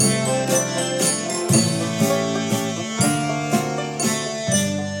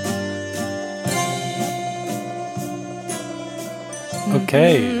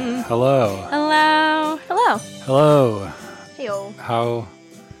Okay. Hello. Hello. Hello. Hello. Heyo. How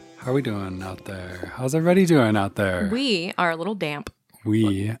are we doing out there? How's everybody doing out there? We are a little damp.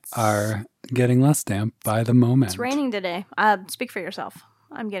 We are getting less damp by the moment. It's raining today. Speak for yourself.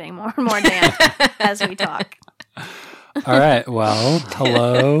 I'm getting more and more damp as we talk. All right. Well,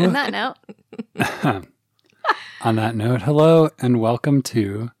 hello. On that note, On that note, hello and welcome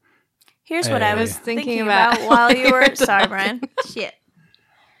to. here's what I was Hey. thinking about while you were. Sorry, Brian. Shit.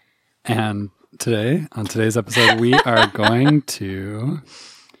 And today, on today's episode, we are going to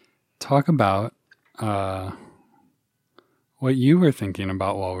talk about what you were thinking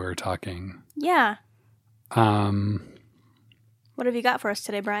about while we were talking. Yeah. Um, What have you got for us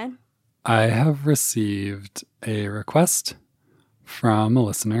today, Brian? I have received a request from a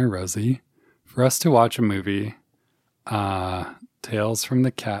listener, Rosie, for us to watch a movie, Tales from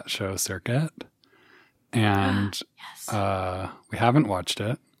the Cat Show Circuit. And we haven't watched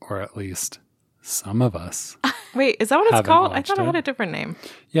it, or at least some of us. Wait, is that what it's Haven't called? I watched thought it had it. a different name.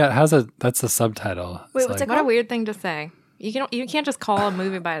 Yeah, it has that's the subtitle. Wait, It's what's like- it What a weird thing to say. You can't just call a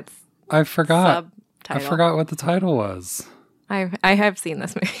movie by its I forgot. I subtitle. forgot what the title was. I have seen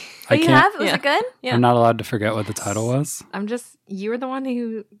this movie. Oh, you have? Was yeah. it good? Yeah. I'm not allowed to forget what the title was. You were the one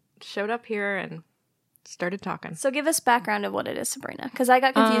who showed up here and started talking. So give us background of what it is, Sabrina. Because I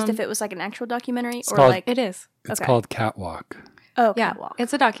got confused if it was like an actual documentary or called- like... It is. It's Okay. called Catwalk. Oh, Yeah, Catwalk.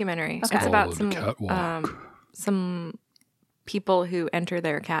 it's a documentary. Okay. It's about Oh, some the catwalk. some people who enter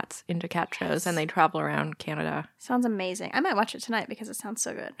their cats into cat shows and they travel around Canada. Sounds amazing. I might watch it tonight because it sounds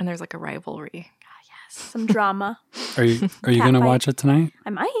so good. And there's like a rivalry. Some drama. Are you Cat going to fight. watch it tonight?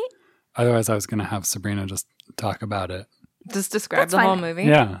 I might. Otherwise, I was going to have Sabrina just talk about it. Just describe That's the whole fine. movie.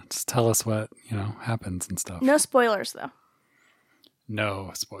 Yeah, just tell us what, happens and stuff. No spoilers, though.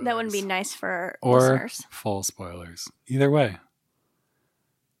 No spoilers. That wouldn't be nice for Or listeners. full spoilers. Either way.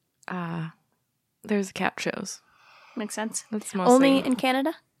 There's cat shows. Makes sense. That's mostly Only in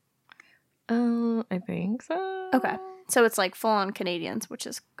Canada? I think so. Okay. So it's like full on Canadians, which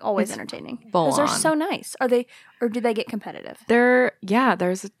is always It's entertaining. full Those are on. so nice. Are they, or do they get competitive?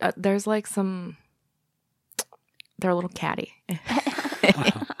 There's like some. They're a little catty.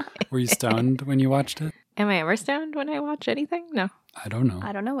 Were you stoned when you watched it? Am I ever stoned when I watch anything? No, I don't know.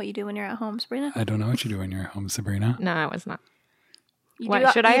 I don't know what you do when you're at home, Sabrina. I don't know what you do when you're at home, Sabrina. no, I was not. You What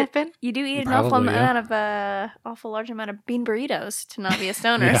do should I eat- have been? You do eat an Probably, awful yeah. amount of awful large amount of bean burritos to not be a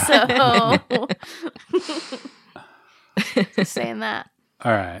stoner. Yeah. So just saying that.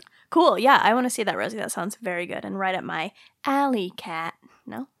 All right. Cool. Yeah, I want to see that, Rosie. That sounds very good and right up my alley, cat.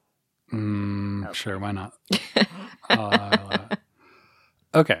 No. Sure, why not?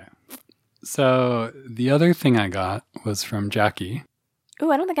 Okay. So the other thing I got was from Jackie,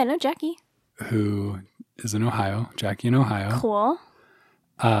 Ooh, I don't think I know Jackie. who is in Ohio. Jackie in Ohio. Cool.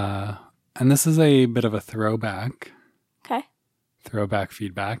 And this is a bit of a throwback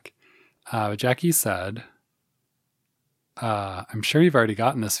feedback. Jackie said, I'm sure you've already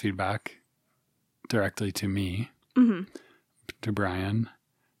gotten this feedback directly to me, to Brian,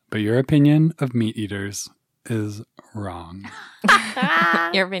 but your opinion of meat eaters is wrong.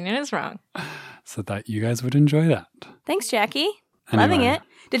 Your opinion is wrong. So that you guys would enjoy that. Thanks, Jackie. Loving Anyway. it.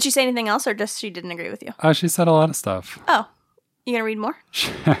 Did she say anything else or just she didn't agree with you? She said a lot of stuff. Oh, you going to read more?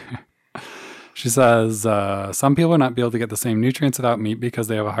 She says, some people would not be able to get the same nutrients without meat because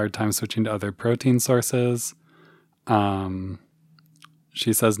they have a hard time switching to other protein sources.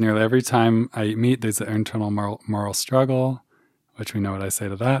 She says, nearly every time I eat meat, there's an internal moral struggle, which we know what I say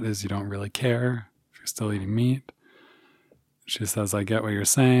to that is you don't really care if you're still eating meat. She says, I get what you're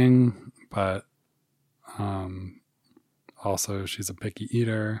saying, but also she's a picky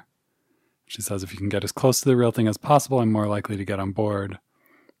eater. She says, if you can get as close to the real thing as possible, I'm more likely to get on board.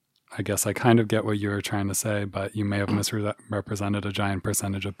 I guess I kind of get what you were trying to say, but you may have misrepresented a giant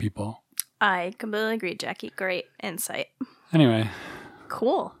percentage of people. I completely agree, Jackie. Great insight. Anyway,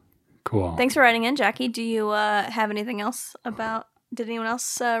 Cool. cool. Thanks for writing in, Jackie. Do you have anything else about... Did anyone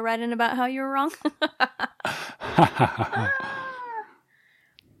else write in about how you were wrong?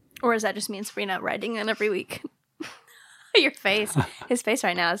 Or is that just me and Sabrina writing in every week? Your face. His face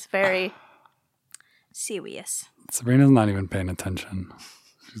right now is very serious. Sabrina's not even paying attention.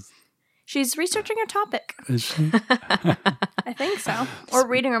 She's researching her topic. Is she? I think so. Or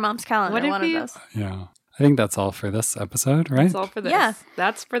reading her mom's calendar, What if one of you- those. Yeah. I think that's all for this episode, right? That's all for this. Yeah.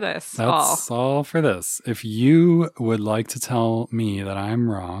 That's for this. That's all for this. If you would like to tell me that I'm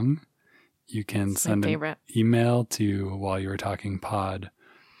wrong, you can It's my send an favorite. email to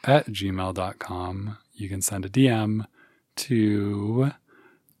whileyouweretalkingpod@gmail.com. You can send a DM to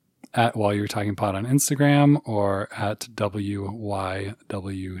at While You're Talking Pod on Instagram or at WYWT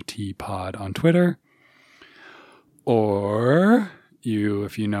Pod on Twitter. Or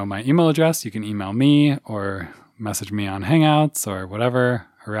if you know my email address, you can email me or message me on Hangouts or whatever,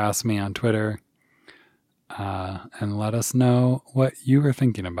 harass me on Twitter, and let us know what you were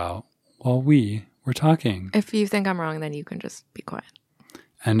thinking about while we were talking. If you think I'm wrong, then you can just be quiet.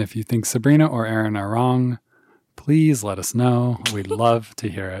 And if you think Sabrina or Aaron are wrong, please let us know. We'd love to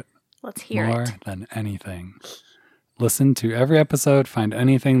hear it. Let's hear More it. than anything. Listen to every episode, find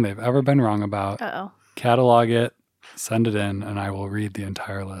anything they've ever been wrong about, Uh-oh. catalog it, send it in, and I will read the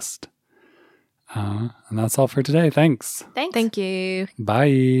entire list. And that's all for today. Thanks. Thanks. Thank you.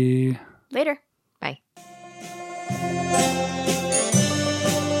 Bye. Later. Bye.